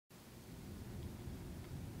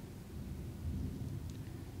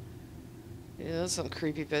Yeah, those some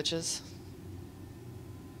creepy bitches.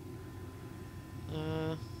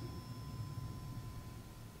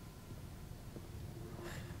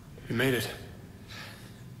 We made it.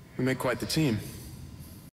 We make quite the team.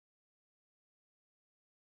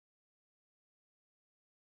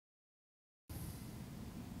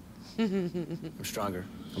 I'm stronger.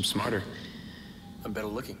 I'm smarter. I'm better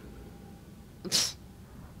looking.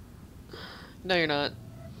 No, you're not.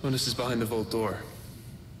 Linus is behind the vault door.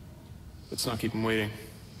 Let's not keep him waiting.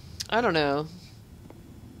 I don't know.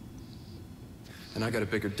 And I got a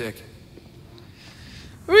bigger dick.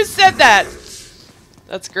 Who said that?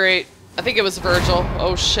 That's great. I think it was Vergil.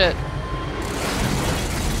 Oh shit.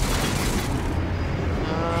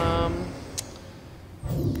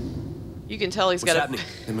 You can tell he's got happening?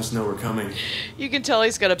 They must know we're coming. You can tell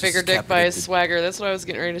he's got a bigger dick by his swagger. That's what I was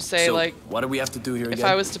getting ready to say. So, like, what do we have to do here again? if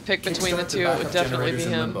I was to pick between the two, it would definitely be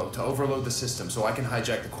him. To overload the system so I can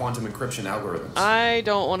hijack the quantum encryption algorithms. I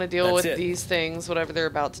don't want to deal with That's it. these things, whatever they're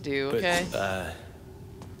about to do, okay? But,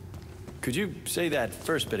 could you say that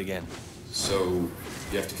first bit again? So,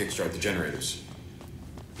 you have to kickstart the generators.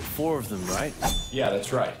 4 of them, right? Yeah,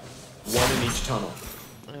 that's right. 1 in each tunnel.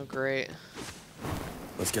 Oh, great.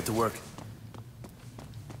 Let's get to work.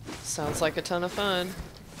 Sounds like a ton of fun.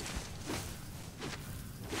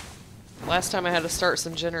 Last time I had to start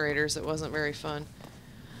some generators, it wasn't very fun.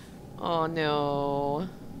 Oh, no.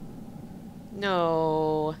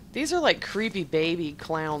 No. These are like creepy baby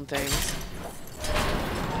clown things.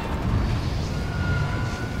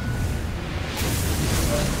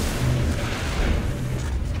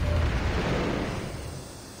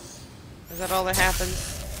 Is that all that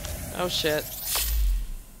happens? Oh, shit.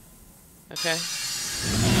 Okay.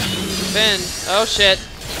 Ben. Oh, shit.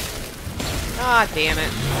 Ah, damn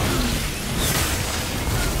it.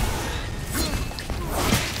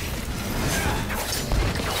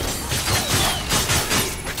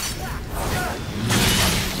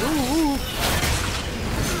 Ooh.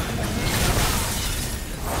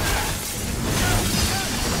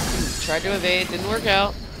 Tried to evade, didn't work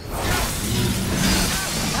out.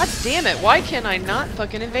 God damn it, why can I not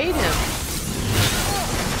fucking evade him?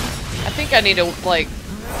 I think I need to, like...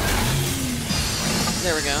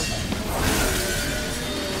 There we go.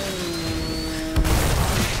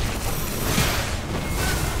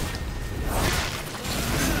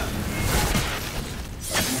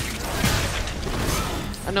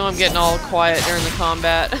 I know I'm getting all quiet during the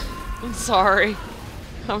combat. I'm sorry.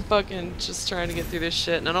 I'm fucking just trying to get through this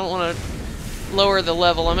shit, and I don't want to lower the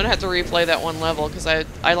level. I'm gonna have to replay that one level, because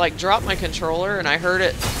I like dropped my controller and I heard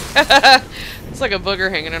it. It's like a booger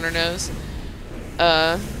hanging on her nose.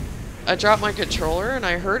 I dropped my controller and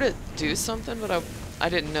I heard it do something, but I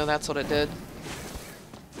didn't know that's what it did.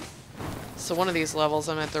 So one of these levels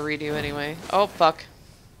I'm gonna have to redo anyway. Oh, fuck.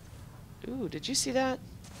 Ooh, did you see that?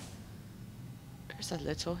 There's a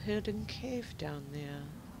little hidden cave down there.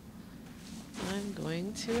 I'm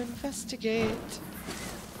going to investigate.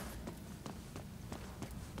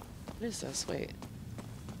 What is this? Wait.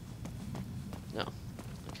 No.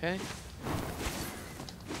 Okay.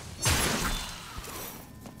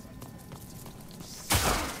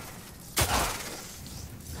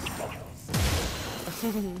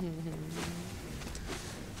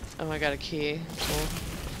 Oh, I got a key. Cool.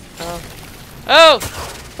 Oh. Oh!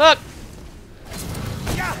 Fuck!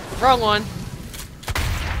 Wrong one.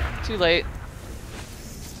 Too late.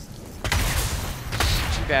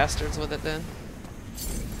 Shoot you bastards with it then.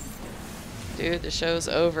 Dude, the show's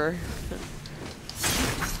over.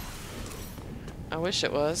 I wish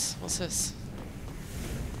it was. What's this?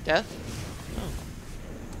 Death? Oh.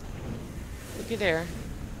 Looky there.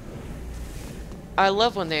 I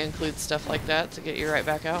love when they include stuff like that to get you right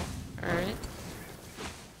back out. Alright.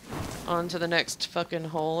 On to the next fucking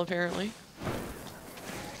hole, apparently.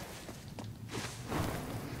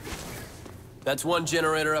 That's 1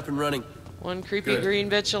 generator up and running. One creepy Good. green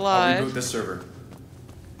bitch I'll alive. reboot the server.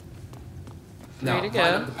 Ready Now, to line go.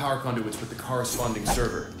 up the power conduits with the corresponding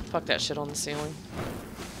server. Fuck that shit on the ceiling.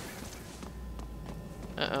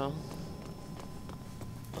 Uh-oh.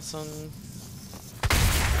 What's on...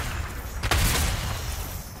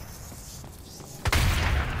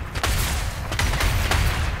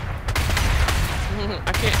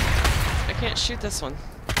 I can't shoot this one.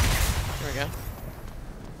 There we go.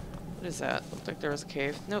 What is that? Looked like there was a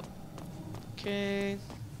cave. Nope. Okay.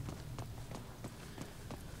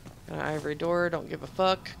 Got an ivory door, don't give a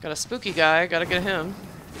fuck. Got a spooky guy, gotta get him.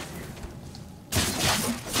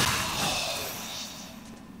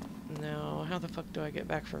 Now, how the fuck do I get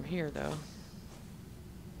back from here, though?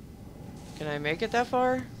 Can I make it that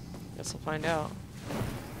far? Guess we'll find out.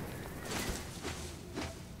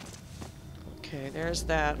 Okay, there's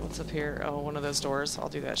that. What's up here? Oh, one of those doors. I'll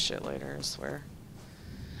do that shit later, I swear.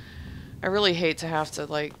 I really hate to have to,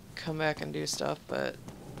 like, come back and do stuff, but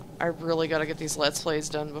I really gotta get these Let's Plays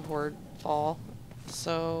done before fall.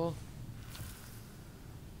 So,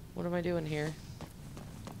 what am I doing here?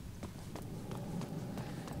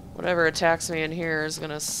 Whatever attacks me in here is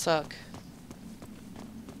gonna suck.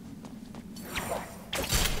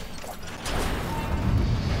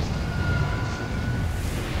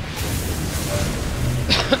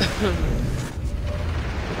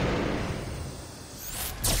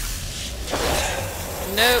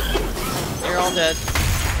 Nope. You're all dead.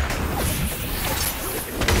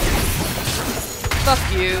 Fuck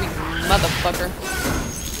you, motherfucker.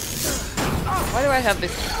 Why do I have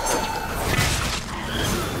this?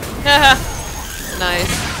 Haha.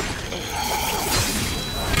 Nice.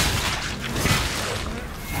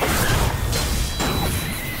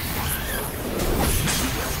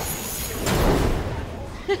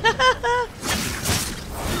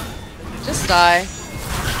 Just die.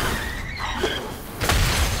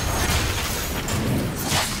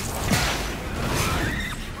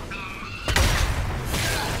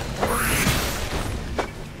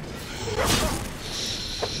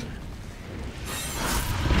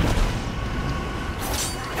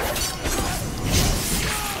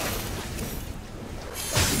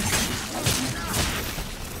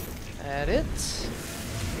 That it?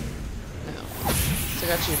 No. So I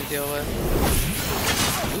got you to deal with.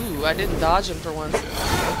 Ooh, I didn't dodge him for once.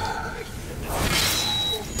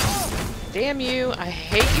 Damn you, I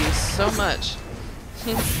hate you so much.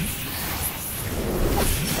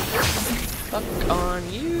 Fuck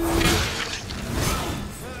on you.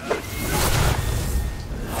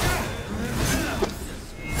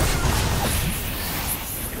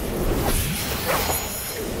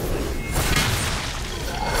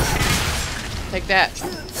 Take that.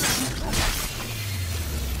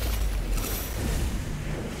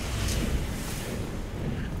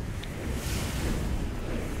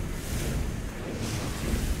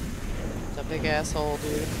 The big asshole,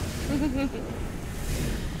 dude.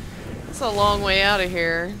 It's a long way out of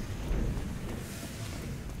here.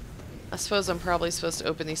 I suppose I'm probably supposed to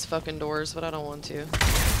open these fucking doors, but I don't want to.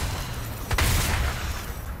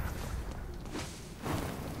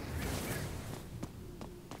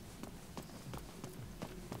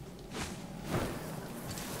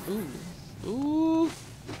 Ooh. Ooh.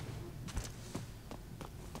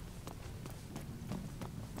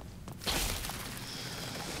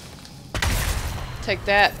 Take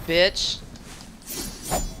that, bitch.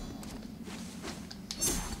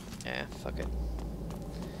 Yeah, fuck it.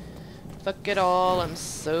 Fuck it all. I'm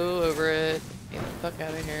so over it. Get the fuck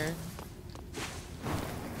out of here.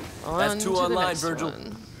 That's two to the online, next Vergil.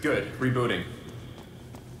 one. Good. Rebooting.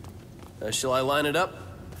 Shall I line it up?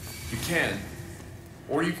 You can.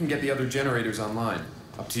 Or you can get the other generators online.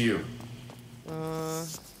 Up to you.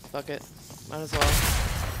 Fuck it. Might as well.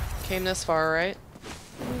 Came this far, right?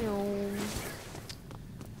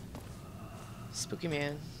 Spooky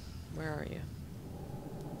man. Where are you?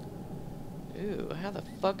 Ooh, how the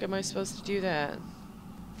fuck am I supposed to do that?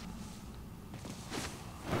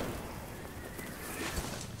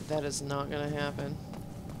 That is not gonna happen.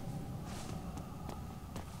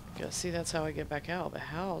 See, that's how I get back out, but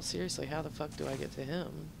how? Seriously, how the fuck do I get to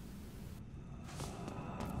him?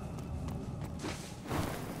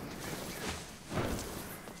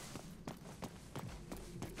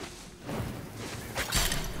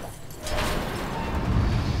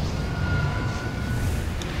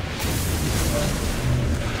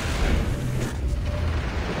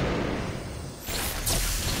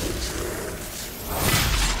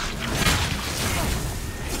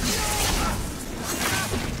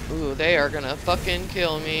 Ooh, they are gonna fucking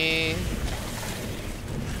kill me.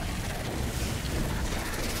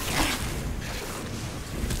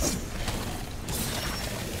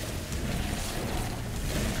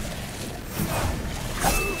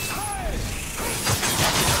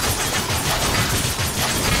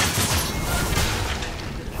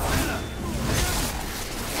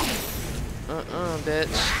 Bitch.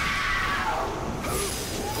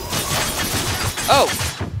 Oh!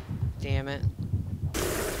 Damn it.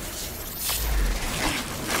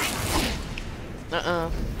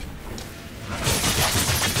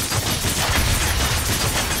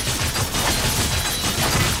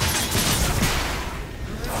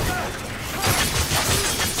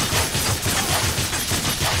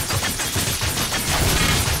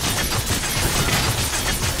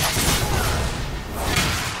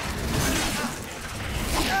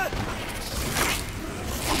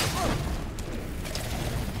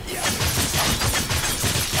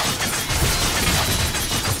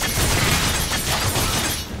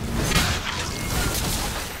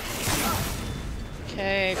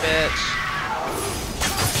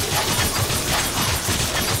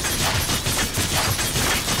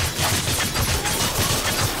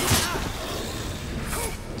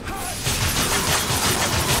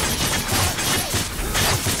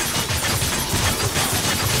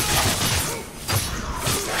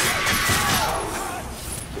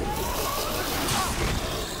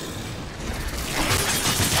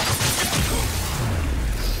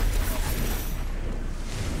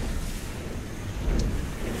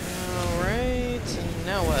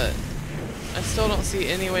 see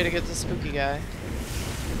any way to get the spooky guy.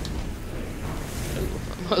 Ooh,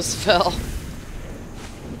 almost fell.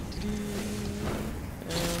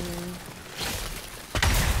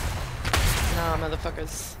 Nah,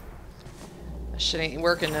 motherfuckers. That shit ain't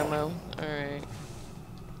working no more. Alright.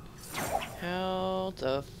 How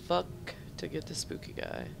the fuck to get the spooky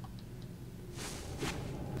guy?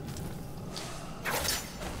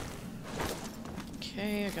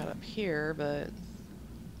 Okay, I got up here, but...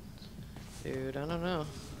 Dude, I don't know.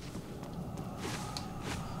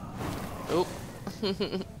 Oh.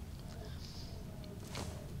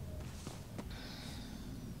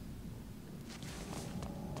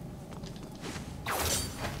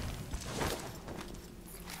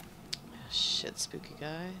 Shit, spooky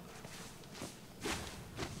guy.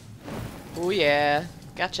 Oh yeah,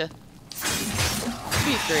 gotcha.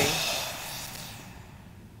 B3.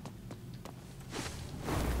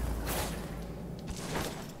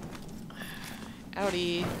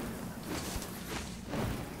 Howdy.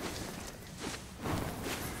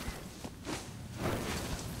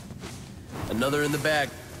 Another in the bag.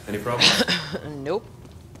 Any problem? Nope.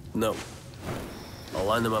 No. I'll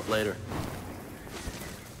line them up later.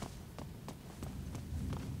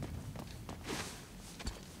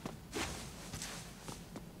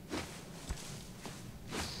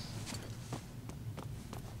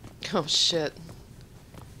 Oh shit.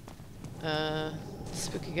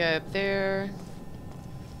 Spooky guy up there.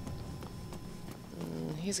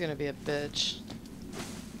 He's gonna be a bitch.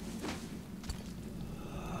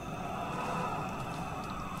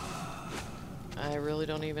 I really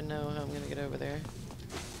don't even know how I'm gonna get over there.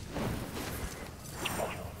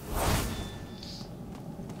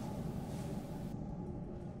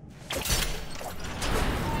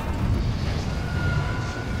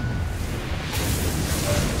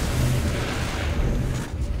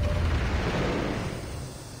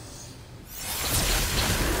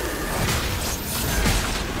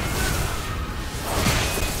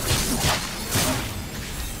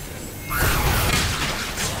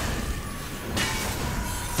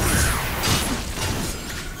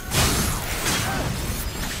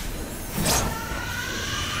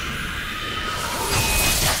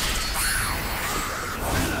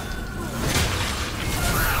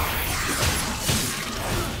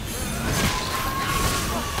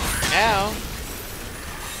 Ow.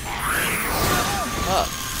 Up.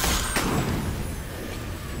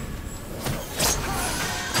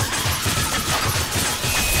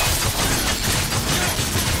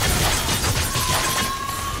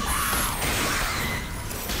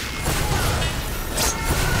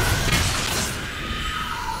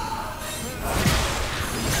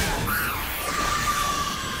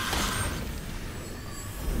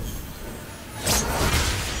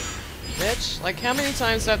 Bitch, like how many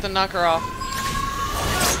times do I have to knock her off?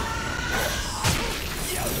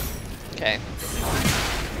 Okay.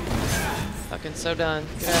 Fucking so done.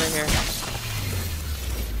 Get out of here.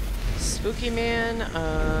 Spooky man,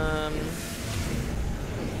 I'm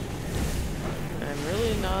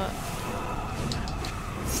really not...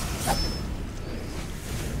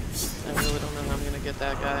 I really don't know how I'm gonna get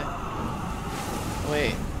that guy.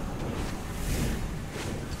 Wait.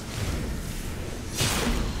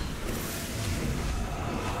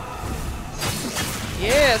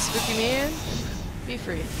 Yeah, spooky man. Be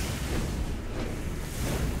free.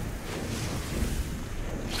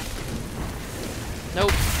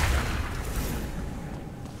 Nope.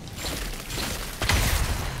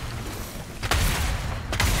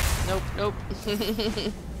 Nope, nope.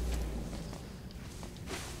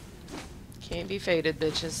 Can't be faded,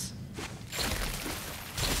 bitches.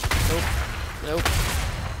 Nope. Nope.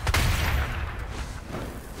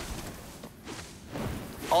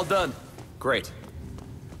 All done. Great.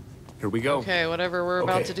 Here we go. Okay, whatever we're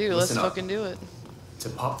about to do, let's listen up. fucking do it. To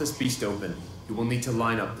pop this beast open, you will need to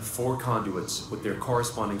line up the 4 conduits with their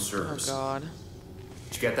corresponding Oh servers. god.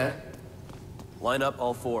 Did you get that? Line up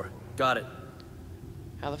all 4. Got it.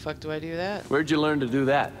 How the fuck do I do that? Where'd you learn to do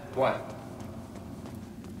that? What?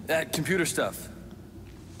 That computer stuff.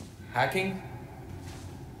 Hacking?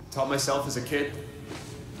 Taught myself as a kid.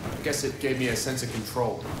 I guess it gave me a sense of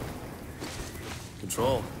control.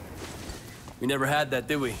 Control. We never had that,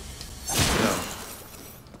 did we? No.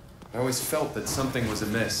 I always felt that something was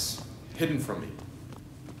amiss, hidden from me.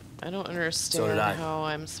 I don't So understand did I. how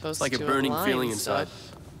I'm supposed It's like to a burning align feeling inside.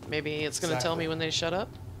 stuff. Maybe it's gonna tell me Exactly. when they shut up?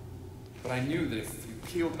 But I knew that if you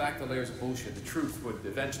peeled back the layers of bullshit, the truth would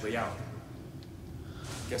eventually out.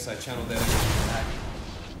 Guess I channeled that into back.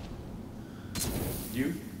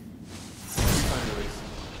 You? Time release.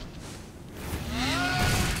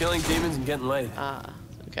 Killing demons and getting laid. Ah,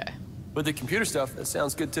 okay. But the computer stuff, that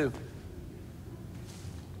sounds good too.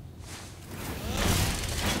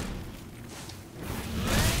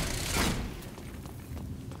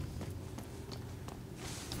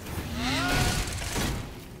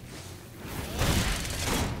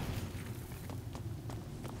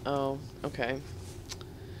 Oh, okay.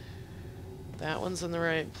 That one's in the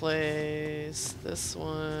right place. This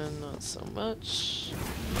one, not so much.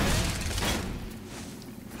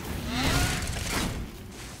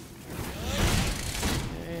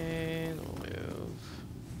 Okay, we'll move.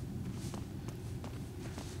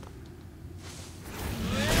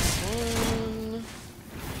 This one.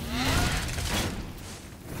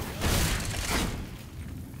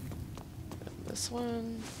 And this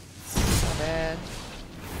one. Not bad.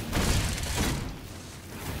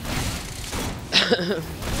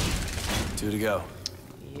 2 to go.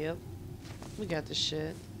 Yep. We got this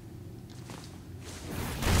shit.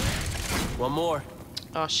 1 more.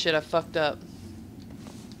 Oh shit, I fucked up.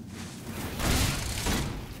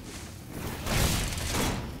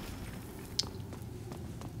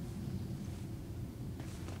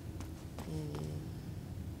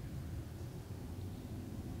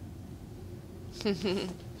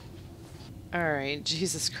 Alright,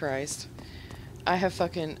 Jesus Christ. I have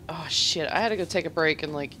fucking... Oh shit, I had to go take a break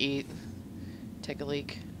and like eat. Take a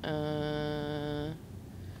leak. I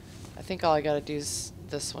think all I gotta do is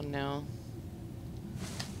this one now.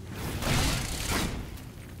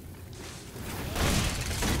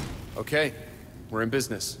 Okay, we're in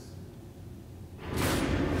business.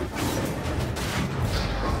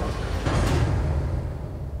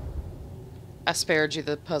 I spared you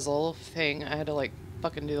the puzzle thing. I had to like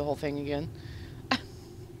fucking do the whole thing again.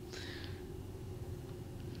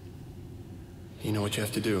 You know what you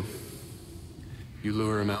have to do. You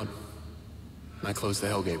lure him out, and I close the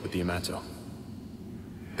Hellgate with the Yamato.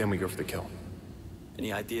 Then we go for the kill.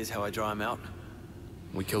 Any ideas how I draw him out?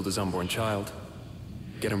 We killed his unborn child.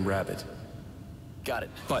 Get him rabid. Got it.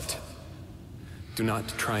 But do not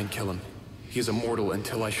try and kill him. He is immortal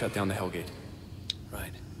until I shut down the Hellgate.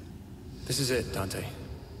 Right. This is it, Dante.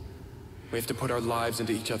 We have to put our lives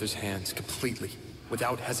into each other's hands completely,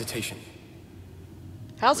 without hesitation.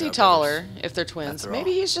 How's he We're taller brothers, if they're twins? after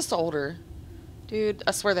Maybe all. he's just older. Dude,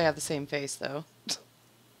 I swear they have the same face though.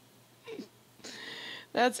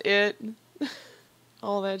 That's it.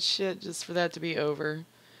 All that shit just for that to be over.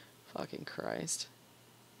 Fucking Christ.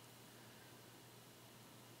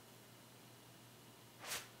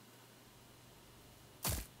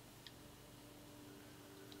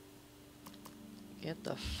 Get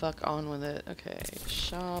the fuck on with it. Okay,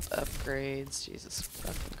 shop upgrades. Jesus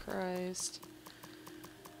fucking Christ.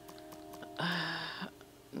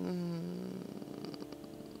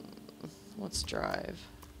 Let's drive.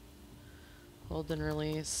 Hold and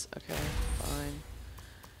release. Okay, fine.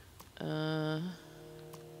 There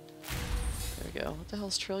we go. What the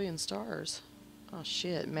hell's Trillion Stars? Oh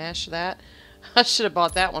shit, mash that. I should have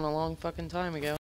bought that one a long fucking time ago.